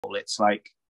role. It's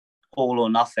like all or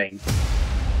nothing.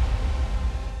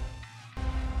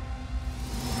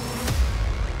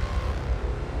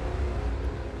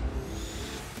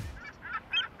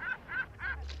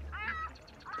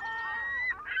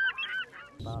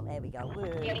 Well, there we go. Woo.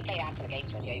 The only player after the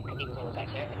games was you, because he was always like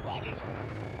surfing what have you.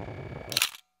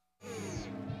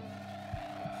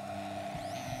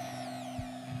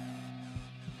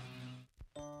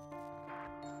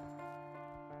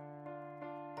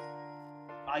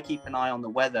 I keep an eye on the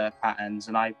weather patterns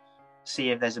and I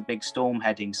see if there's a big storm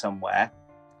heading somewhere.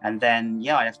 And then,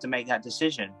 yeah, I have to make that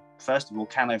decision. First of all,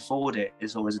 can I afford it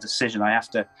is always a decision I have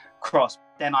to cross.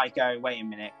 Then I go, wait a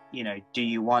minute, do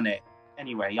you want it?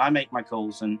 Anyway, I make my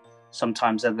calls and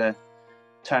sometimes they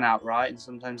turn out right and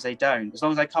sometimes they don't. As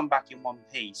long as I come back in one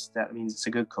piece, that means it's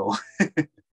a good call.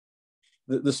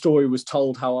 The story was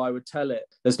told how I would tell it.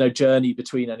 There's no journey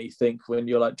between anything when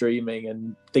you're like dreaming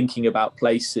and thinking about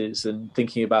places and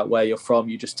thinking about where you're from.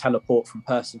 You just teleport from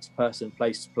person to person,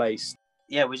 place to place.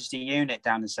 Yeah, we're just a unit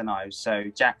down in St Ives. So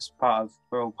Jack's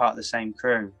we're all part of the same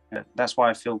crew. That's why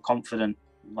I felt confident,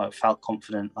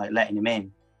 like letting him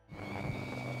in.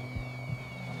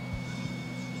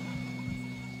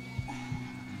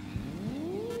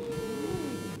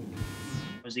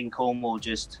 I was in Cornwall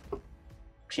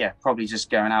probably just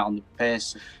going out on the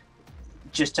piss.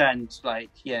 Just turned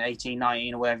 18,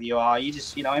 19 or whatever you are. You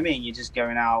just, you're just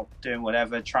going out, doing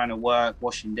whatever, trying to work,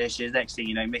 washing dishes. Next thing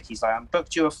you know, Mickey's like, I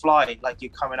booked you a flight, like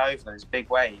you're coming over, there's big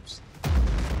waves.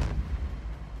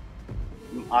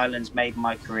 Ireland's made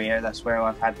my career. That's where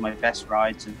I've had my best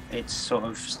rides. And it's sort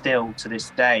of still to this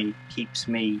day keeps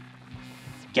me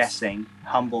guessing,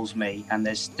 humbles me. And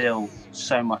there's still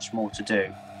so much more to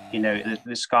do.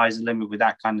 The sky's the limit with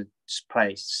that kind of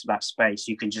that space.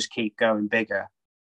 You can just keep going bigger.